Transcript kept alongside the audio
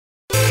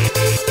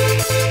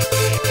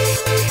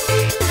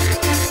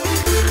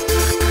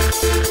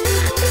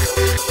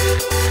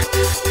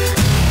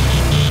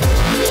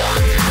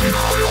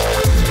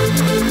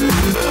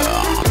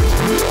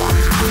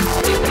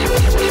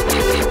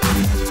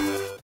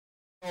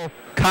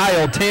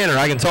Kyle Tanner.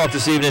 I can talk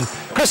this evening.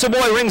 Chris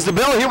Boy rings the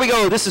bell. Here we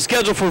go. This is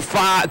scheduled for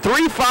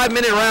three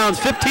 5-minute rounds,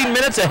 15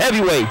 minutes of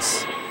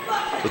heavyweights.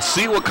 Let's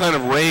see what kind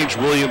of range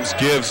Williams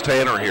gives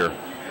Tanner here.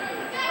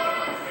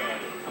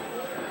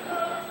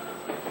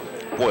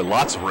 Boy,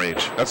 lots of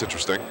range. That's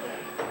interesting.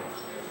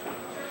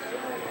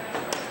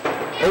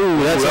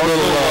 Oh, that's a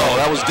little low.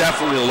 That was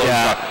definitely a low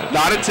shot.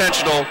 Not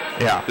intentional.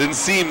 Yeah. Didn't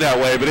seem that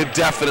way, but it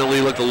definitely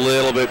looked a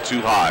little bit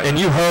too high. And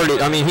you heard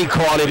it. I mean, he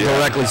caught it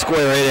directly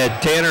square in.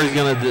 Tanner's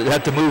going to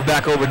have to move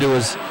back over to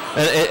his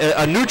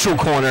a neutral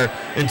corner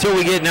until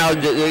we get now.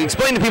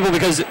 Explain to people,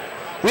 because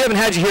we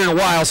haven't had you here in a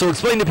while, so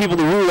explain to people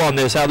the rule on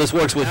this, how this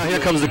works with. Now, here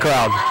comes the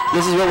crowd.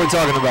 This is what we're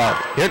talking about.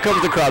 Here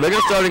comes the crowd. They're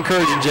going to start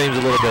encouraging James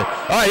a little bit.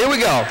 All right, here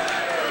we go.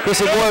 Chris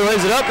Boy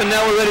lays it up, and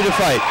now we're ready to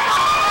fight.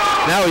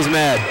 Now he's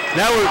mad.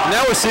 Now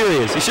we're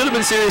serious. He should have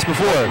been serious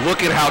before.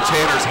 Look at how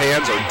Tanner's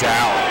hands are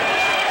down.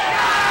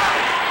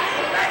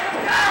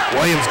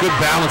 Williams, good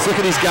balance. Look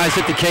at these guys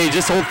hit the cage.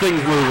 This whole thing's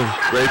moving.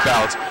 Great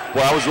balance.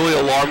 Well, I was really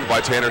alarmed by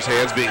Tanner's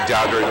hands being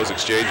down during those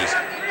exchanges.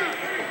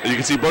 And you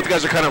can see both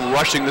guys are kind of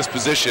rushing this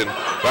position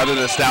rather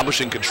than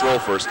establishing control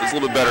first. It's a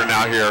little bit better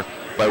now here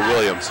by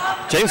Williams.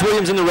 James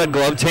Williams in the red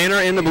glove,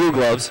 Tanner in the blue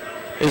gloves.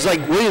 It's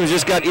like Williams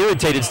just got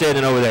irritated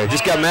standing over there.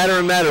 Just got madder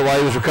and madder while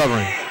he was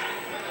recovering.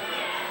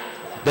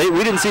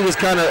 We didn't see this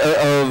kind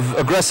of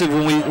aggressive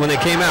when they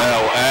came out.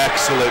 Oh,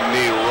 excellent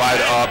knee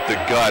right up the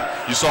gut.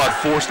 You saw it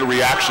force the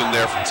reaction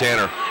there from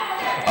Tanner.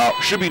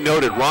 Should be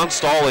noted, Ron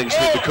Stallings,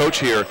 the coach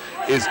here,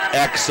 is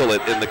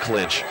excellent in the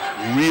clinch.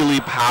 Really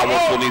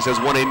powerful knees. Has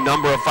won a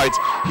number of fights.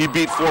 He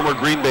beat former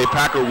Green Bay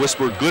Packer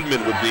Whisper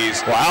Goodman with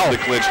knees in the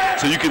clinch.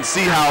 So you can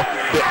see how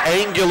the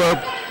angular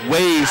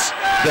ways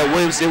that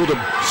Williams is able to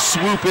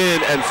swoop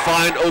in and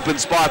find open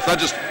spots, not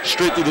just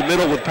straight through the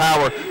middle with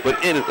power, but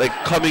in it, like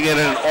coming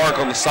in an arc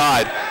on the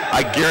side.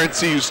 I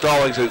guarantee you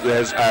Stallings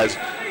has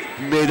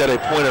made that a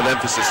point of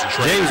emphasis in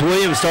training. James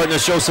Williams starting to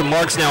show some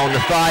marks now on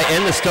the thigh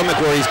and the stomach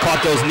where he's caught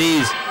those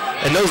knees,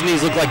 and those knees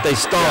look like they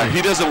stung. Yeah,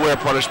 he doesn't wear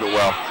punishment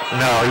well.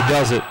 No, he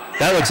doesn't.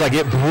 That looks like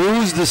it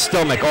bruised the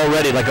stomach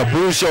already, like a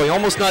bruise showing,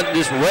 almost not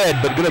just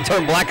red, but going to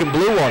turn black and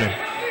blue on him.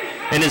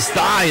 And his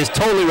thigh is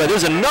totally red.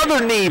 There's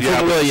another knee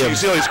from Williams. You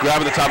see how he's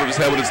grabbing the top of his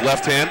head with his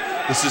left hand?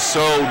 This is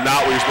so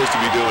not what you're supposed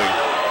to be doing.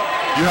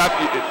 You have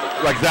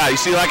like that. You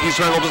see, like he's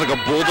trying almost like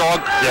a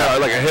bulldog. Yeah,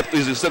 like a hip.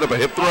 He's set up a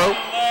hip throw.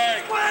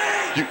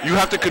 You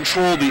have to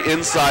control the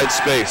inside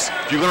space.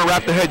 If you're going to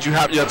wrap the head,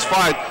 that's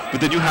fine.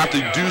 But then you have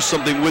to do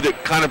something with it,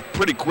 kind of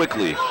pretty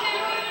quickly.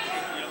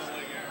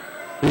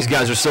 These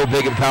guys are so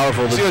big and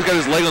powerful. You see, he's got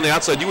his leg on the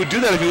outside. You would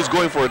do that if he was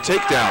going for a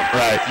takedown.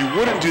 Right. You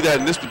wouldn't do that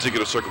in this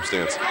particular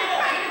circumstance.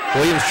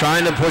 Williams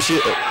trying to push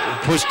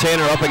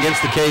Tanner up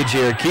against the cage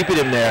here, keeping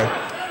him there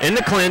in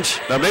the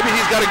clinch. Now maybe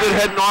he's got a good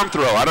head and arm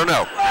throw. I don't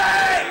know.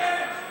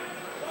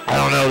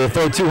 The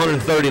throw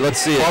 230. Let's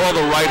see it. Follow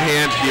the right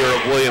hand here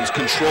of Williams,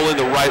 controlling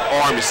the right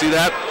arm. You see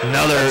that?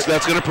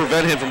 That's going to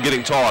prevent him from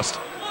getting tossed.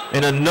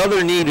 And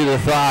another knee to the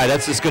thigh.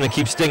 That's just going to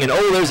keep stinging.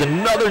 Oh, there's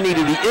another knee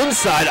to the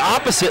inside,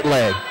 opposite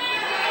leg.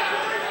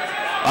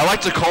 I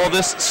like to call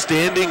this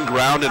standing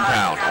ground and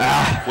pound.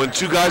 When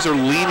two guys are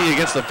leaning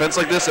against the fence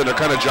like this and they're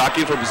kind of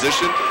jockeying for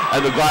position,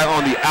 and the guy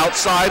on the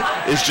outside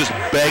is just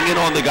banging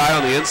on the guy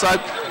on the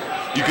inside,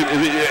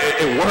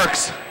 it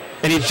works.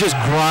 And he's just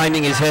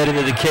grinding his head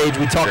into the cage.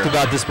 We talked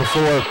about this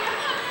before.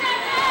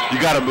 You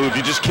got to move.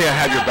 You just can't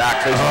have your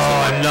back facing.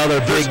 Another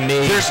big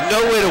knee. There's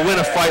no way to win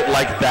a fight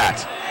like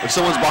that. If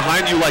someone's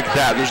behind you like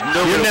that, there's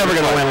no way. You're never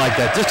going to win like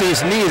that. Just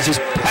his knee is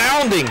just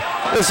pounding.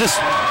 It's just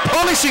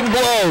punishing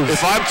blows. If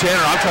I'm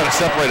Tanner, I'm trying to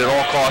separate at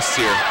all costs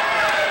here.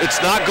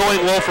 It's not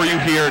going well for you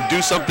here.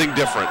 Do something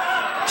different.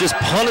 Just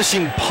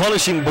punishing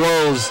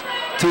blows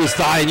to his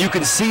thigh, and you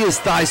can see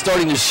his thigh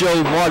starting to show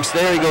marks.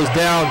 There he goes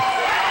down.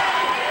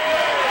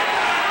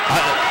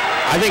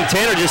 I think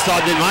Tanner just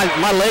thought that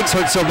my legs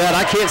hurt so bad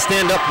I can't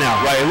stand up now.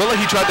 Right, it looked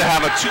like he tried to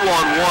have a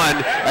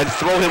 2-on-1 and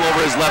throw him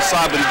over his left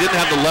side, but he didn't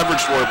have the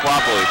leverage for it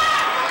properly.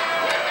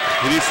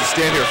 He needs to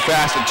stand here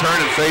fast and turn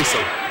and face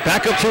him.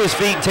 Back up to his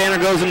feet, Tanner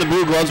goes in the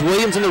blue gloves.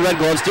 Williams in the red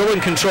gloves, still in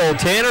control.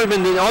 Tanner has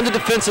been on the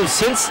defensive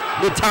since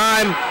the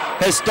time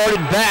has started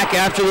back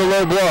after the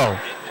low blow.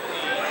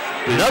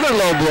 Another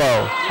low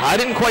blow. I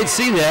didn't quite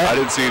see that. I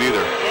didn't see it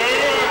either.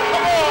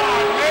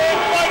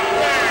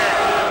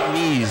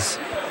 Knees.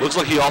 Looks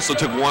like he also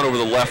took one over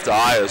the left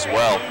eye as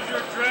well.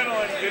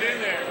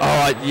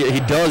 Oh, yeah,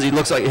 he does. He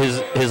looks like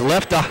his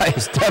left eye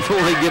is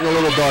definitely getting a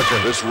little darker.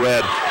 This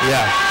red.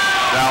 Yeah.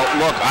 Now,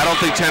 look, I don't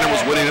think Tanner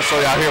was winning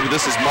necessarily out here, but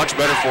this is much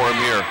better for him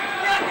here.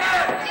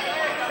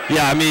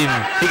 Yeah, I mean,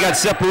 he got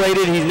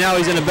separated. Now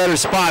he's in a better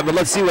spot, but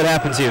let's see what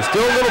happens here.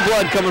 Still a little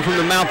blood coming from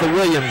the mouth of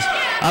Williams.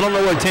 I don't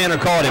know where Tanner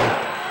caught him.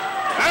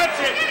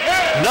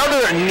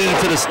 Another knee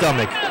to the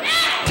stomach.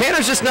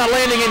 Tanner's just not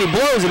landing any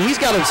blows, and he's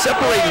got to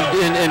separate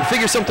and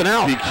figure something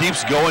out. He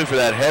keeps going for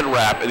that head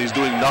wrap, and he's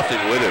doing nothing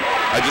with it.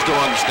 I just don't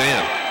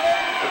understand.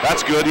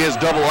 That's good. He has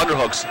double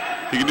underhooks.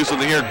 He can do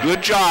something here.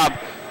 Good job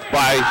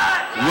by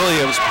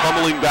Williams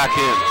pummeling back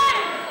in.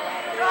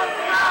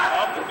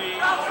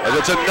 And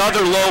it's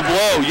another low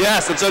blow.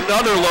 Yes, it's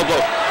another low blow.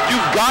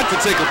 You've got to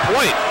take a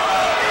point.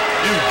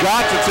 You've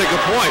got to take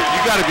a point. You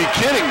got to be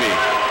kidding me.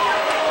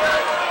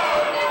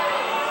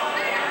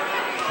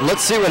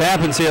 Let's see what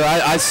happens here.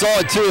 I saw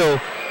it too.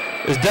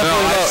 It's definitely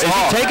low. Is he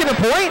taking a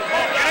point?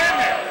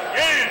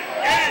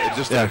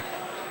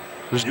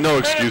 There's no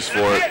excuse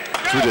for it.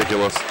 It's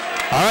ridiculous.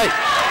 All right.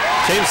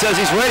 James says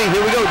he's ready.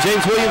 Here we go.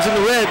 James Williams in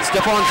the red.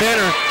 Stephan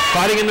Tanner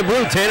fighting in the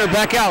blue. Tanner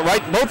back out.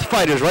 Right, both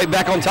fighters right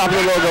back on top of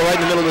the logo, right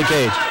in the middle of the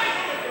cage.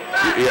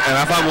 Yeah, and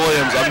if I'm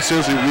Williams, I'm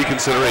seriously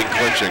reconsidering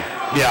clinching.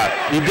 Yeah,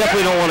 you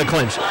definitely don't want to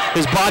clinch.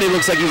 His body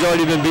looks like he's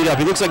already been beat up.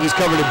 He looks like he's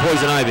covered in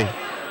poison ivy.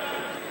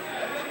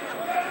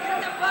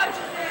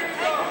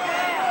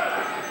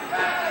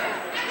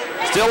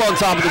 Still on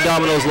top of the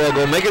Domino's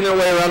logo, making their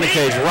way around the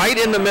cage, right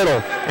in the middle.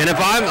 And if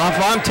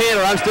I'm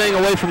Tanner, I'm staying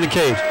away from the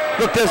cage.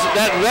 Look,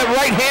 that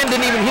right hand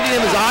didn't even hit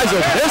him his eyes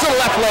open. There's a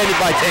left landed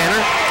by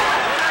Tanner.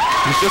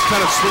 He's just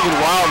kind of swinging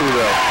wildly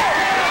though.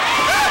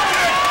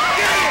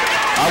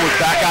 I would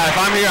back out. If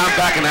I'm here, I'm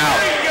backing out.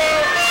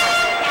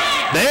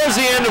 There's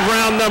the end of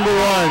round number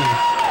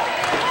 1.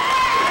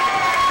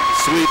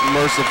 Sweet and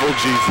merciful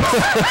Jesus.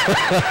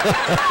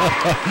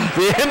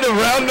 The end of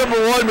round number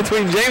 1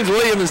 between James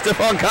Williams and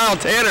Stephan Kyle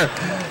Tanner.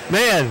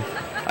 Man,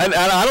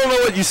 I don't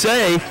know what you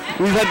say.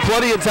 We've had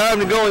plenty of time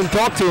to go and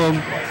talk to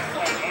him.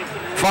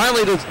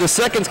 Finally, the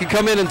seconds can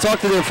come in and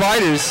talk to their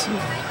fighters.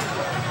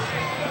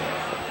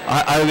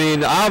 I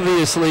mean,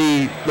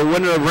 obviously, the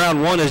winner of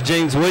round 1 is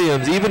James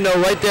Williams, even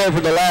though right there for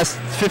the last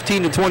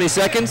 15 to 20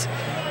 seconds,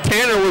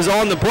 Tanner was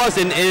on the plus,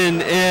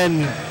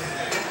 and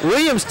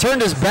Williams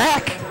turned his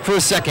back for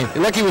a second,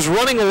 like he was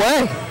running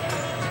away.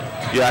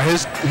 Yeah,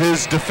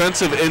 his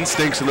defensive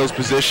instincts in those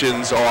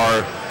positions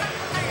are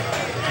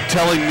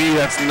telling me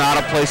that's not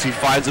a place he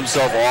finds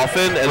himself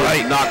often, and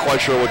he's not quite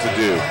sure what to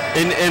do.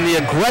 And the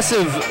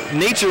aggressive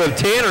nature of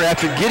Tanner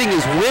after getting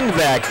his wind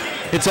back,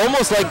 it's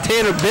almost like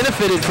Tanner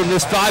benefited from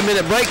this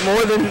 5-minute break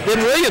more than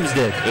Williams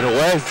did. In a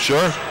way,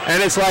 sure.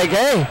 And it's like,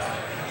 hey,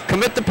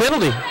 commit the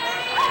penalty.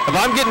 If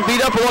I'm getting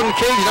beat up along the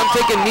cage and I'm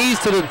taking knees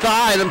to the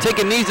thigh and I'm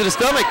taking knees to the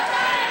stomach,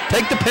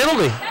 take the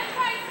penalty.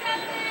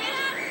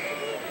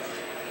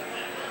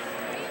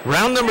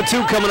 Round number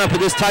 2 coming up in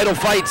this title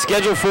fight,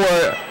 scheduled for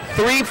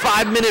 3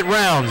 5-minute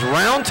rounds.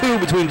 Round 2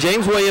 between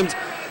James Williams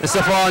and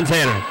Stephan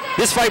Tanner.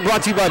 This fight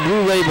brought to you by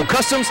Blue Label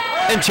Customs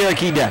and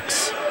Cherokee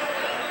Decks.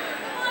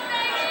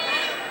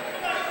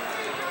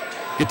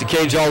 Get the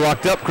cage all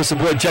locked up. Crystal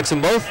Boyd checks them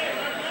both.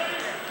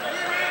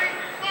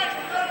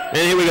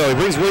 And here we go. He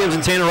brings Williams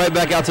and Tanner right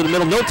back out to the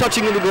middle. No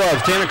touching of the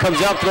gloves. Tanner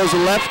comes out, throws a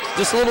left.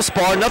 Just a little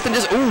spar. Nothing,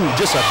 just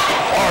a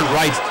hard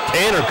right.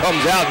 Tanner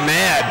comes out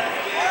mad.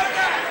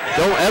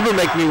 Don't ever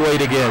make me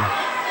wait again.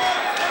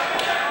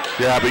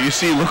 Yeah, but you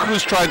see, look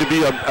who's trying to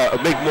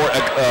make more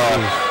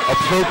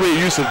appropriate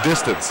use of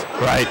distance.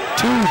 Right.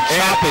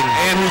 Chopping.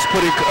 And who's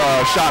putting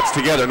shots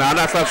together. Now,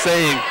 that's not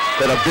saying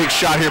that a big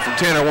shot here from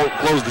Tanner won't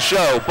close the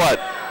show,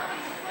 but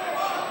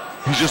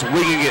he's just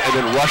winging it and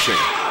then rushing.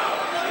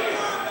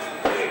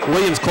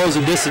 Williams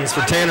closing distance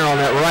for Tanner on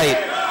that right.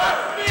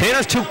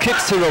 Tanner's 2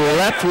 kicks to the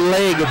left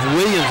leg of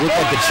Williams look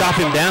like to chop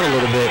him down a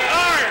little bit.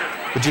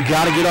 But you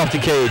got to get off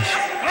the cage.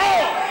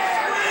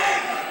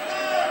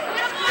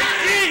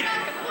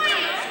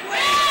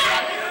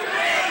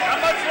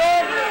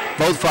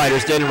 Both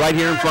fighters standing right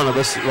here in front of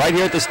us, right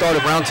here at the start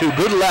of round 2.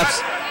 Good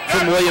lefts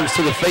from Williams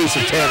to the face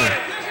of Tanner.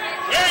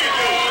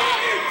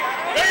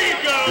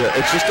 Yeah,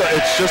 it's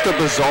just a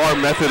bizarre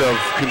method of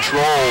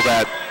control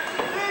that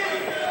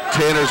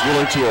Tanner's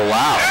willing to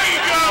allow.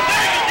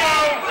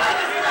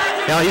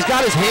 Now he's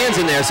got his hands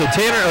in there, so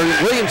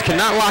Williams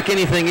cannot lock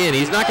anything in.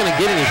 He's not going to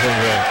get anything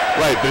there.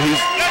 Right, but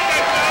he's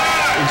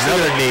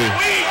another knee.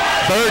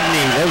 Third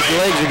knee. Those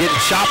legs are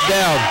getting chopped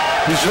down.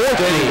 He's just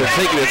standing there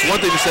taking it. It's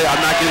one thing to say,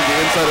 I'm not getting the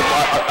inside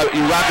of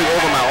you're wrapping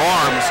over my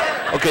arms.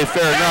 Okay,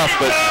 fair enough,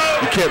 but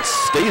you can't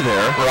stay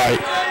there.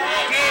 Right.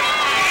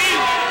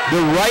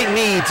 The right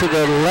knee to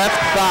the left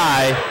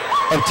thigh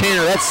of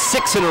Tanner. That's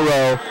 6 in a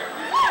row.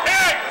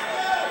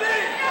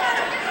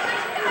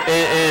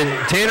 And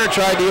Tanner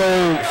tried the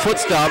old foot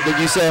stomp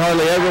that you say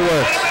hardly ever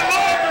works.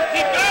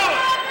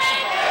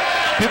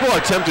 People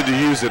are tempted to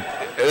use it.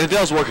 It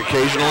does work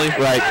occasionally.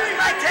 Right.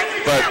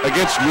 But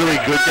against really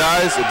good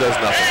guys, it does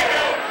nothing.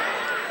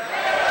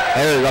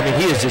 I mean,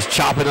 he is just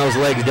chopping those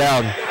legs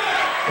down.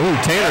 Ooh,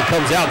 Tanner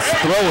comes out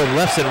throwing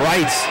lefts and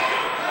rights.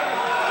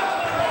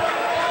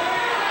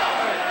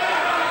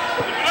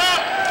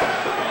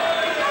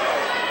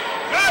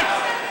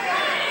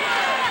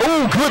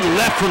 Ooh, good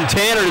left from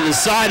Tanner to the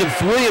side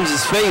of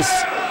Williams' face.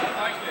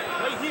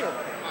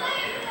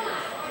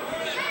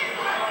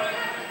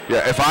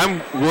 Yeah, if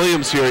I'm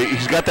Williams here,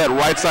 he's got that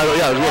right side.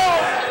 Yeah,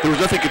 there was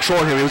nothing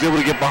controlling him. He was able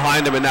to get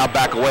behind him and now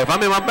back away. If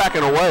I'm him, I'm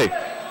backing away.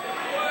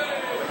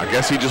 I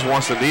guess he just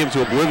wants to knee him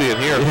to oblivion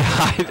here.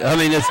 I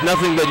mean, it's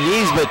nothing but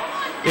knees, but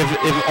if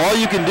all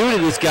you can do to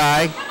this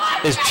guy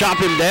is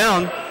chop him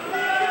down,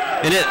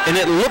 and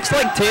it looks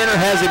like Tanner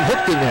has him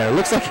hooked in there. It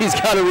looks like he's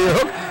got a real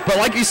hook. But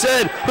like you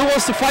said, who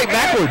wants to fight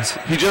backwards?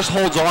 He just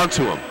holds on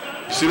to him.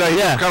 See that?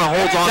 He kind of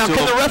holds on now, to him.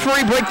 Can the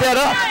referee break that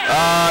up?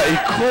 He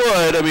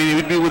could. I mean, he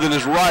would be within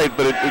his right,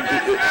 but it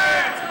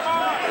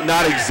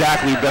not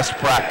exactly best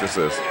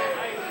practices.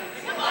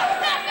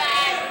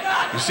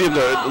 You see him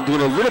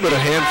doing a little bit of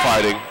hand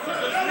fighting.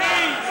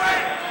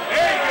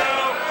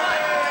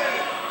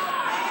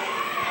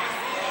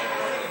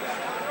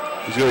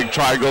 He's going to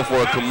try and go for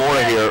a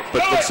Kimura here,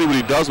 but let's see what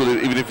he does with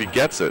it, even if he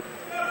gets it.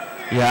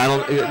 Yeah, I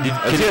don't.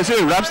 See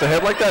how he wraps the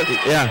head like that?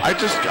 Yeah. I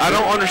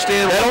don't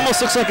understand. That almost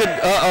looks like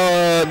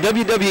a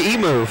WWE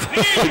move.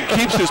 It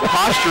keeps his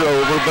posture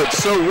over, but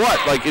so what?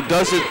 Like it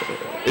doesn't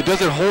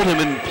hold him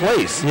in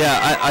place.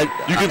 Yeah,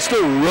 you can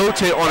still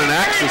rotate on an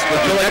axis, but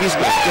I feel like he's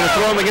going to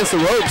throw him against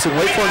the ropes and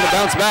wait for him to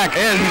bounce back.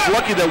 And he's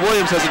lucky that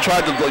Williams hasn't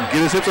tried to get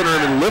his hips under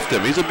him and lift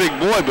him. He's a big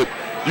boy, but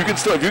you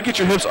can still, if you get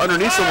your hips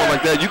underneath someone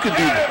like that, you can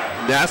do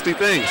nasty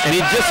things. And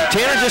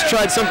Tanner just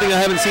tried something I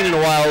haven't seen in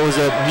a while. It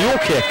was a mule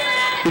kick.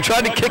 He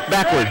tried to kick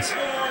backwards.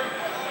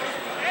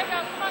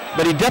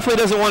 But he definitely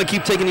doesn't want to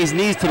keep taking these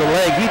knees to the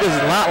leg. He does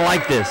not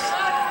like this.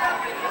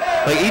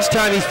 Like each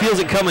time he feels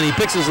it coming, he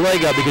picks his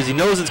leg up because he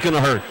knows it's going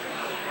to hurt.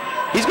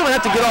 He's going to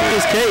have to get off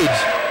this cage.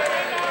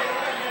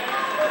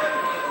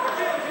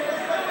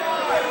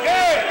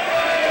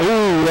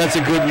 Ooh, that's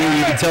a good knee.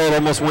 You can tell it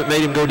almost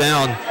made him go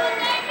down.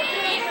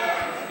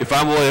 If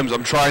I'm Williams,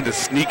 I'm trying to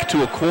sneak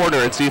to a corner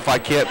and see if I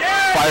can't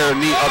fire a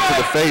knee up to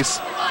the face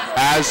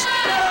as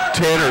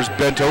Tanner's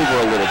bent over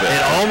a little bit.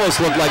 It almost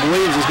looked like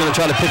Williams was going to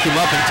try to pick him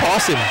up and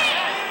toss him.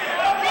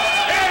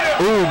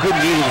 Ooh, good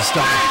knee to the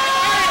stomach.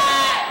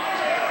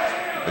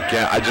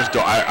 Again,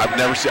 I've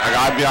never seen,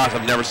 I'll be honest,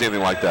 I've never seen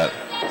anything like that.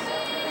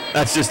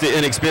 That's just the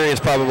inexperience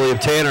probably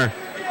of Tanner.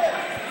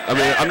 I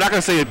mean, I'm not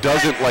going to say it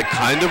doesn't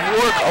kind of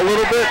work a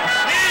little bit.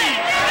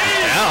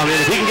 Yeah, I mean,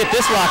 if he can get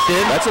this locked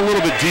in. That's a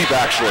little bit deep,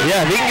 actually.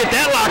 Yeah, if he can get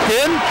that locked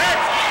in.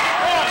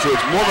 So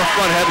it's more of a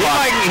front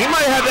headlock. He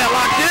might have that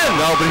locked in.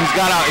 No, but he's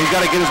got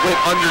to get his weight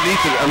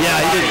underneath it. Yeah,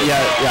 he did.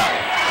 Yeah.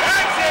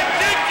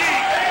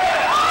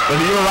 But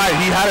you were right.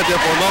 He had it there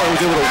for a moment.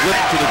 He was able to whip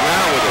to the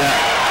ground with it.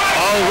 Yeah.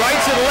 Oh,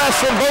 rights and lefts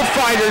from both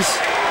fighters.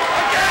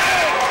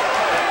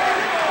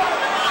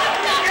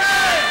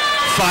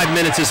 5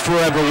 minutes is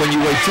forever when you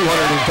weigh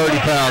 230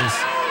 pounds.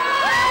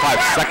 5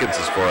 seconds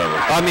is forever.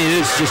 I mean,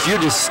 it's just,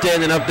 you're just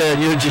standing up there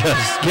and you're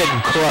just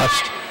getting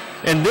crushed.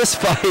 And this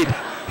fight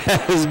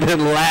has been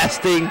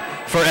lasting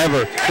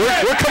forever.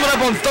 We're coming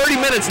up on 30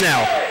 minutes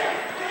now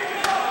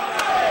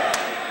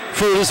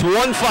for this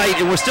one fight,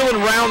 and we're still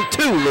in round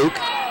 2, Luke.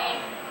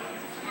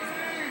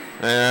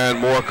 And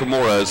more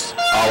Kimuras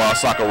a la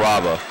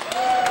Sakuraba.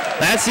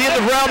 That's the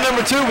end of round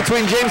number 2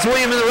 between James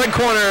Williams in the red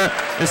corner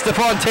and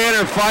Stephan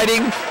Tanner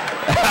fighting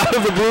out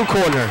of the blue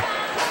corner.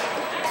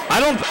 I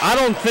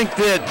don't think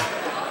that,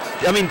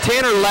 I mean,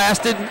 Tanner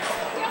lasted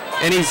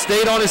and he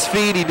stayed on his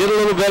feet. He did a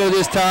little better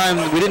this time.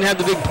 We didn't have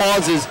the big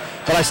pauses,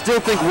 but I still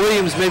think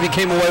Williams maybe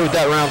came away with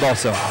that round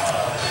also.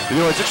 You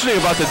know, what's interesting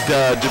about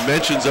the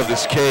dimensions of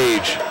this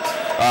cage,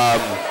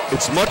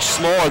 it's much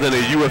smaller than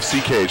a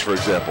UFC cage, for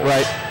example.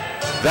 Right.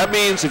 That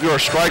means if you're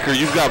a striker,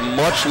 you've got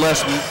much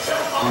less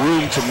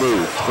room to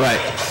move. Right.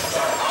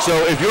 So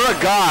if you're a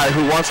guy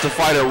who wants to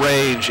fight at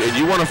range and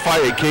you want to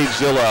fight at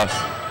Cagezilla,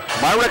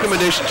 my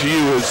recommendation to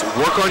you is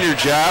work on your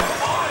jab,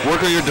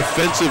 work on your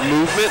defensive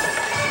movement,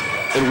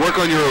 and work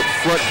on your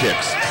front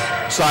kicks,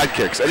 side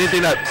kicks,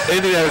 anything that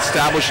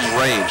establishes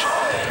range.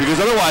 Because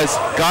otherwise,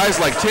 guys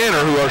like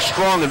Tanner, who are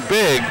strong and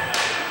big,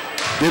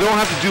 they don't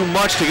have to do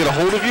much to get a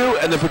hold of you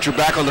and then put your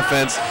back on the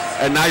fence,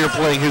 and now you're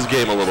playing his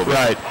game a little bit.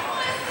 Right.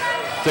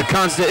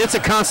 It's a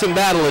constant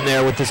battle in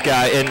there with this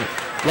guy, and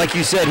like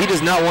you said, he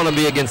does not want to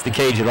be against the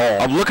cage at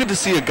all. I'm looking to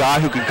see a guy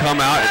who can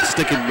come out and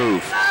stick and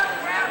move.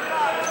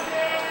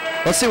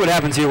 Let's see what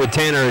happens here with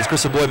Tanner as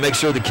Crystal Boyd makes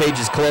sure the cage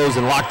is closed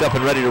and locked up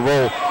and ready to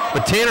roll.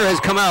 But Tanner has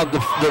come out,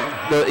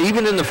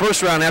 even in the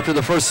first round after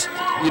the first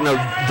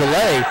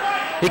delay,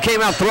 he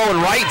came out throwing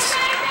rights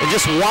and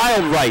just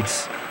wild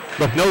rights.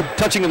 Look, no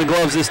touching of the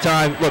gloves this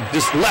time. Look,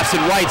 just lefts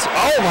and rights.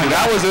 Oh my God.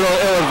 That was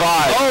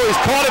ill-advised. Oh,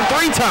 he's caught him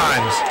 3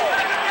 times.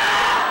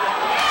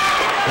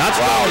 That's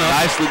wow,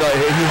 nicely done.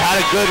 He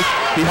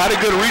had a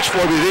good reach for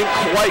it, but he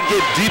didn't quite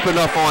get deep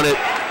enough on it,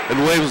 and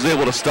Williams was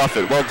able to stuff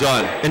it. Well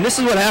done. And this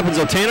is what happens,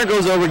 though. Tanner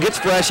goes over, gets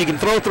fresh, he can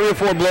throw 3 or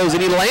 4 blows,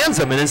 and he lands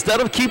them. And instead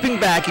of keeping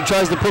back, he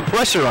tries to put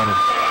pressure on him.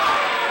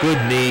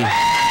 Good knee.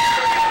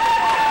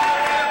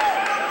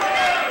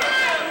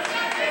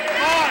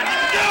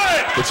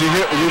 But see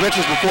here, we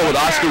mentioned this before with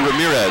Oscar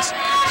Ramirez.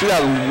 See that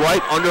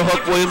right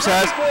underhook Williams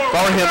has? If I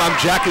were him, I'm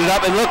jacking it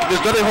up, and look,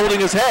 there's nothing holding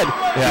his head.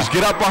 Yeah. Just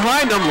get up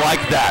behind him like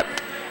that.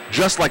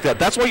 Just like that.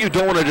 That's why you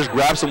don't want to just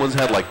grab someone's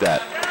head like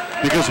that.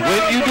 Because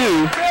when you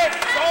do,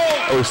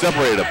 oh,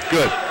 separated him.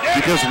 Good.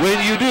 Because when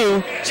you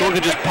do, someone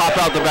can just pop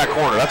out the back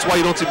corner. That's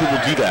why you don't see people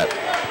do that.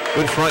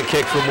 Good front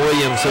kick from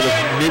Williams to the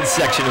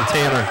midsection of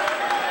Tanner.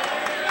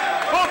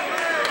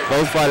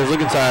 Both fighters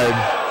looking tired.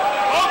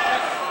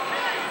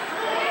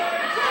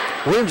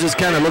 Williams just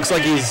kind of looks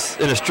like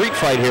he's in a street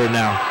fight here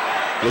now.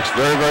 Looks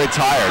very, very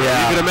tired. Yeah.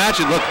 You can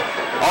imagine, look,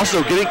 also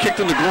getting kicked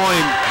in the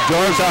groin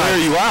does wear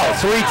you out.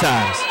 3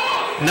 times.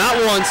 Not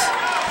once,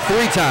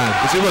 3 times.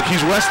 You see, look,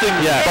 he's resting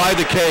by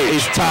the cage.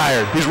 He's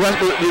tired. He's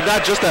resting,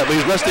 not just that, but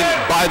he's resting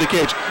by the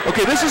cage.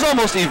 Okay, this is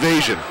almost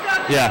evasion.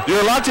 Yeah.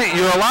 You're allowed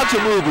to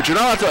move, but you're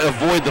not allowed to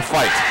avoid the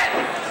fight.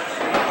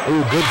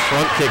 Ooh, good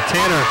front kick.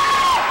 Tanner,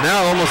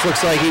 now it almost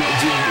looks like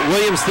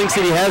Williams thinks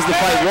that he has the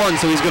fight won,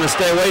 so he's going to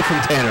stay away from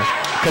Tanner.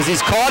 Because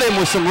he's caught him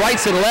with some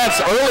rights and lefts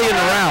early in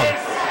the round.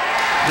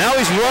 Now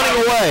he's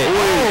running away.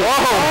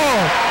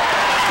 Oh.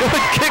 Good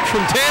kick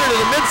from Tanner to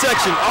the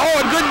midsection. Oh,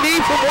 a good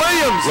knee from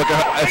Williams. Look,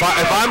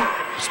 if I'm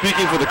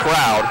speaking for the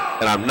crowd,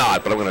 and I'm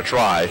not, but I'm going to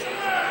try,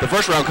 the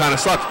first round kind of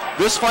sucked.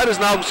 This fight is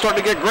now starting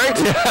to get great.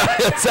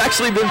 Yeah, it's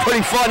actually been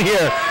pretty fun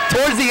here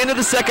towards the end of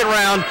the second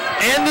round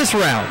and this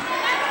round.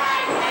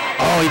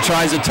 Oh, he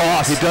tries a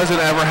toss. He doesn't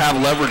ever have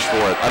leverage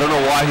for it. I don't know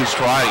why he's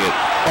trying it.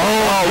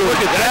 Oh, look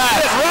at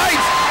that. That's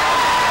right.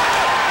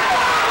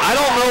 I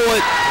don't know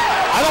what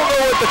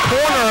the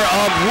corner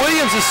of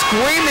Williams is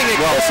screaming at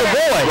Chris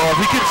Aboy. Well, if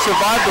he can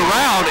survive the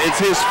round, it's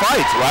his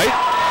fight, right?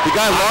 The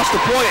guy lost the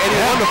point and he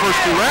won the first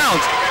 2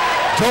 rounds.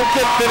 Don't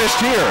get finished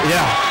here.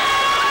 Yeah.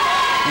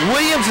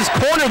 Williams'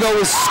 corner, though,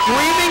 is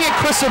screaming at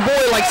Chris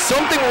Aboy like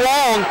something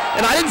wrong,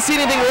 and I didn't see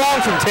anything wrong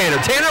from Tanner.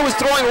 Tanner was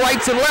throwing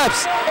rights and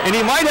lefts, and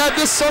he might have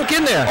this sunk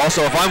in there.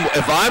 Also, if I'm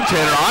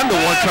Tanner, I'm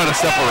the one trying to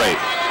separate.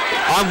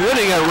 I'm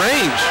winning at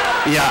range.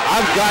 Yeah,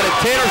 I've got it.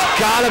 Tanner's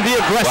got to be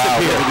aggressive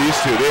here. Look at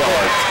these two. They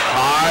are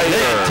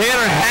tired.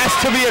 Tanner has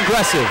to be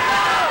aggressive.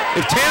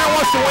 If Tanner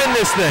wants to win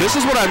this thing. This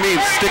is what I mean,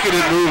 stick it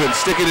and moving.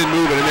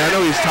 I mean, I know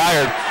he's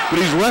tired,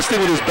 but he's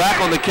resting with his back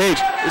on the cage.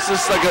 This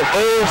is like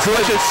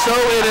such a so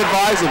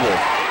inadvisable.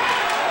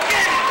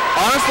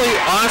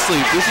 Honestly,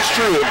 this is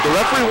true. If the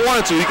referee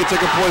wanted to, he could take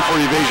a point for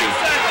evasion.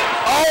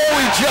 Oh,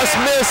 he just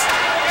missed.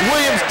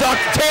 Williams ducked.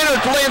 Tanner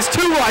lands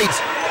 2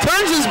 rights.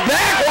 Turns his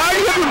back. Why are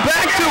you giving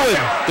back to him?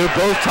 They're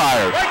both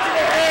tired.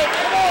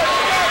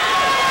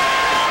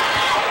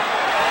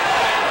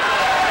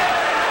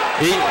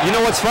 You know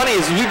what's funny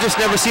is you've just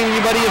never seen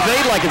anybody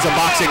evade like it's a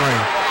boxing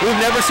ring.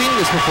 We've never seen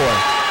this before.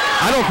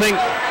 I don't think.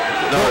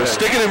 No,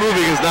 sticking and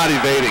moving is not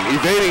evading.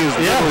 Evading is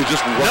literally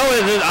just. No,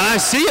 I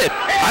see it.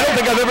 I don't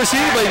think I've ever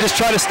seen anybody just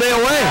try to stay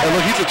away. And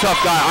look, he's a tough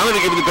guy. I'm going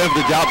to give him the benefit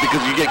of the doubt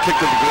because you get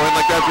kicked in the groin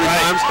like that 3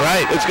 times.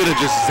 Right. It's going to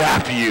just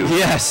zap you.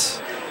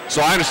 Yes.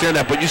 So I understand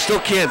that, but you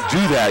still can't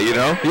do that, you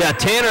know? Yeah,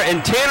 Tanner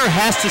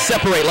has to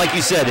separate, like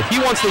you said. If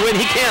he wants to win,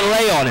 he can't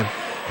lay on him.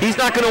 He's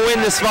not going to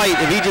win this fight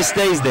if he just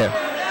stays there.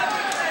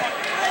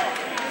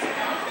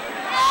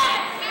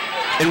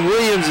 And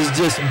Williams is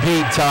just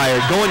beat tired,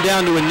 going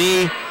down to a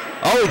knee.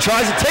 Oh, he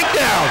tries a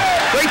takedown.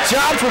 Great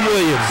job from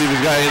Williams. See if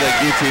he's got any of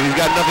that guillotine. He's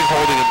got nothing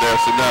holding him there,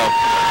 so no.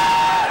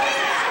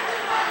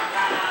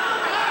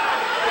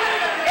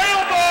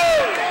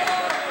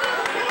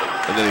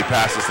 And then he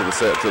passes to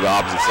the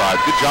opposite side.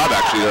 Good job,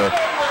 actually, there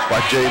by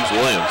James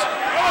Williams.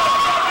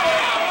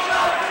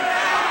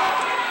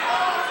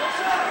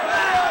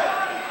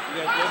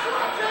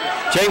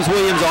 James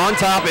Williams on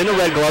top in the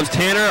red gloves.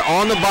 Tanner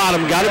on the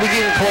bottom. Got to be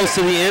getting close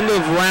to the end of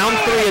round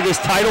 3 of this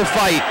title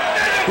fight,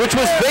 which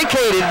was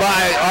vacated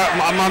by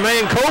my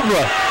man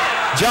Cobra,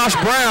 Josh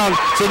Brown.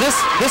 So this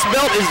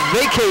belt is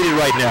vacated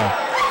right now.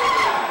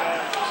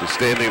 So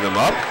standing them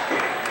up.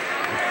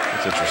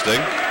 That's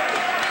interesting.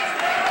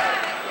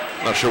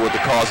 Not sure what the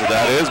cause of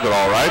that is, but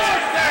all right.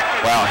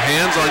 Wow,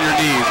 hands on your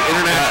knees.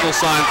 International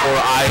sign for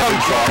I have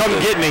exhausted. Come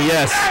get me,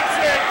 yes.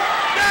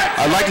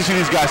 I'd like to see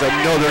these guys. I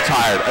know they're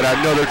tired, and I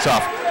know they're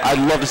tough. I'd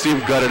love to see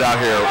them gutted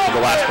out here for the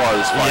last part of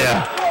this fight.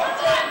 Yeah.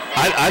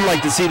 I'd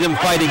like to see them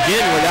fight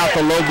again without the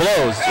low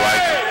blows.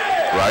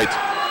 Right.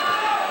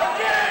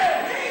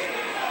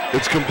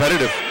 It's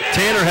competitive.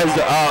 Tanner has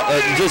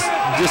just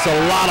a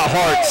lot of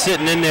heart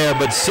sitting in there,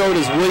 but so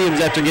does Williams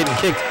after getting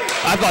kicked.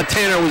 I thought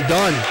Tanner was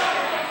done.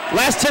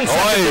 Last 10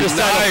 seconds of this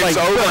title fight.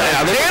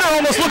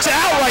 Tanner almost looks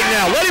out right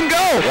now. Let him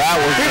go.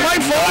 He might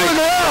fall to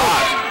the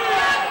ground.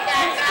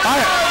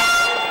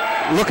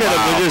 Look at them,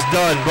 they're just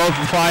done, both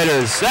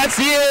fighters. That's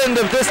the end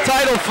of this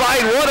title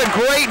fight. What a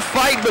great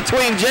fight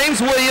between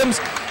James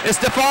Williams and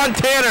Stephan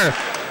Tanner.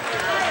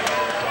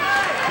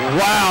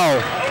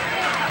 Wow.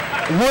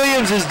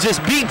 Williams is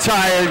just beat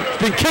tired,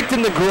 been kicked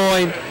in the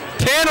groin.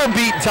 Tanner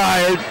beat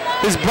tired.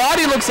 His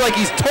body looks like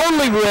he's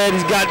totally red.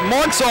 He's got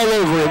marks all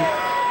over him.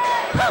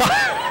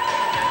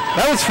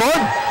 That was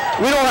fun.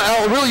 We don't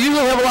really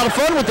usually have a lot of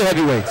fun with the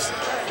heavyweights.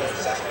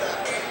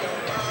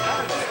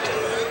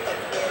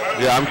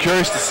 Yeah, I'm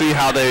curious to see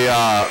how they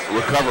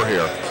recover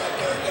here.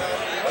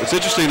 It's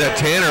interesting that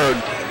Tanner,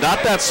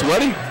 not that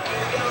sweaty.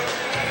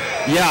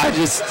 Yeah,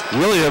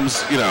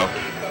 Williams,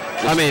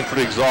 I mean,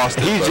 pretty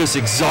exhausted. He's just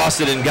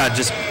exhausted and got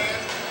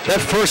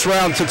that first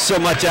round took so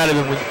much out of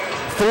him.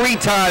 3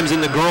 times in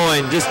the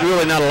groin, just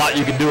really not a lot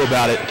you can do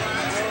about it.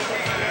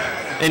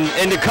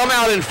 And to come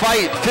out and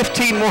fight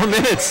 15 more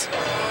minutes.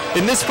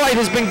 And this fight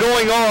has been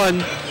going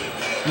on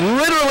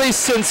literally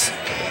since...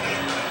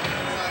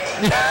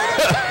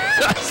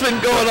 It's been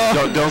going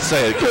on. Don't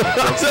say it.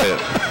 Don't say it.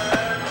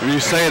 When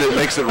you say it, it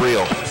makes it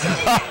real.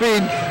 I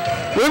mean,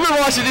 we've been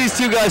watching these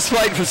two guys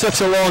fight for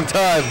such a long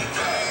time.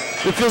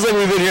 It feels like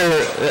we've been here.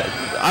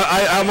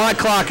 On my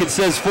clock, it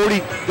says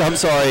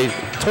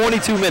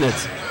 22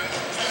 minutes.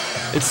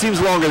 It seems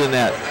longer than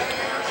that.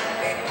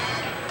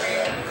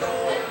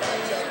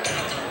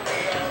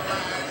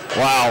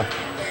 Wow.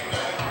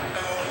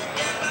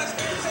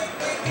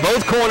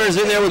 Both corners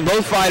in there with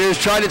both fighters,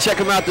 trying to check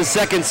them out the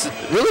seconds.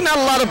 Really not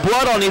a lot of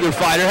blood on either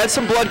fighter. Had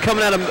some blood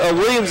coming out of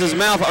Williams'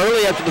 mouth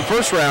early after the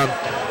first round.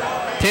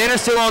 Tanner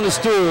still on the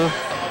stool,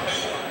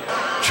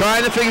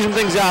 trying to figure some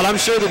things out. I'm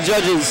sure the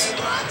judges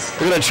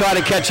are going to try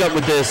to catch up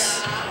with this.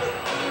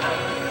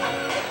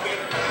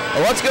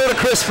 Well, let's go to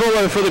Chris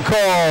Fuller for the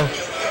call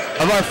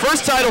of our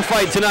first title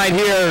fight tonight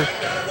here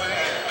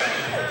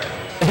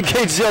at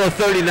Cagezilla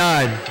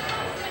 39.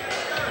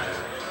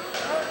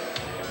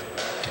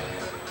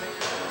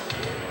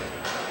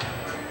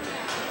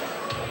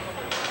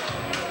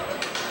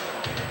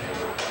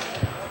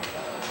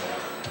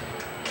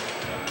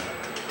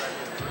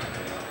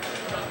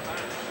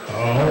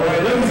 All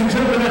right, ladies and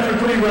gentlemen, after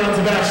 3 rounds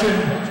of action,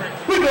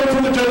 we go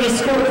to the judges'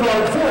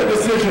 scorecard for a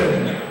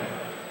decision.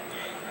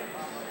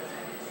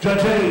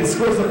 Judge A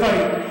scores the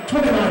fight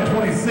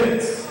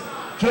 29-26.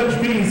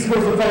 Judge B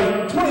scores the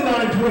fight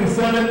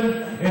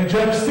 29-27. And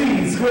Judge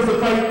C scores the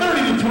fight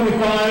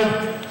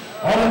 30-25.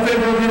 All in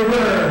favor of your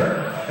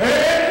winner.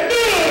 And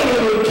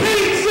new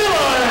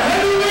Cagezilla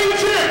heavyweight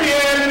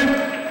champion,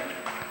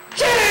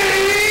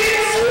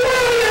 James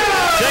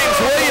Williams! James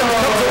Williams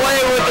comes away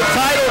with the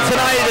title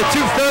tonight at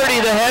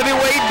 2:30, the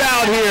heavyweight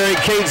bout here at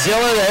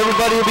Cagezilla.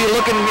 Everybody will be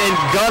looking and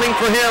gunning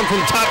for him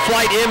from Top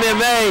Flight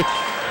MMA.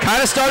 Kind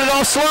of started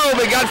off slow,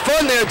 but got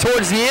fun there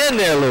towards the end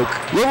there, Luke.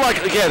 Look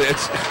like, again,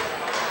 it's,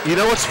 you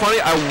know what's funny?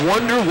 I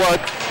wonder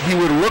what he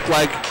would look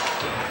like,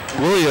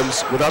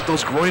 Williams, without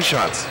those groin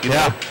shots. You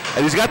know?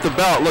 And he's got the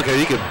belt. Look,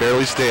 he can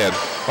barely stand.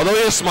 Although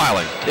he is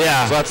smiling.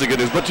 Yeah. So that's the good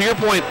news. But to your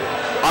point,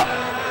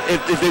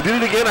 if they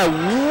did it again, I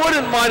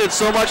wouldn't mind it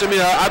so much. I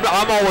mean,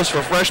 I'm always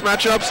for fresh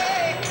matchups,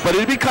 but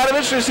it'd be kind of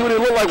interesting to see what he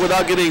looked like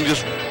without getting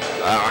just...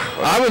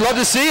 I would love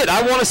to see it.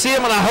 I want to see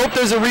him, and I hope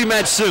there's a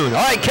rematch soon.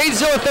 All right,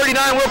 Cagezilla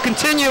 39 will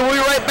continue. We'll be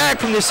right back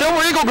from the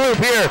Silver Eagle Group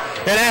here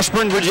in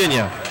Ashburn,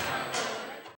 Virginia.